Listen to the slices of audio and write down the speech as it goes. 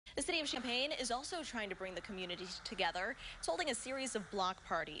The city of Champaign is also trying to bring the community together. It's holding a series of block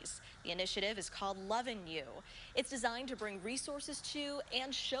parties. The initiative is called Lovin U. It's designed to bring resources to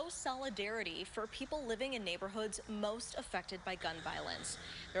and show solidarity for people living in neighborhoods most affected by gun violence.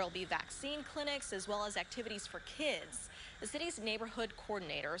 There will be vaccine clinics as well as activities for kids. The city's neighborhood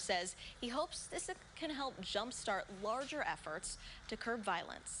coordinator says he hopes this can help jumpstart larger efforts to curb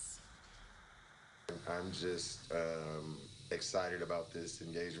violence. I'm just excited about this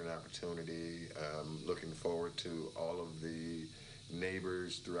engagement opportunity. Looking forward to all of the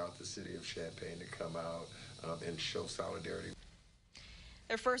neighbors throughout the city of Champaign to come out and show solidarity.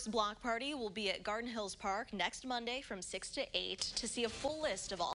 Their first block party will be at Garden Hills Park next Monday from 6 to 8. To see a full list of all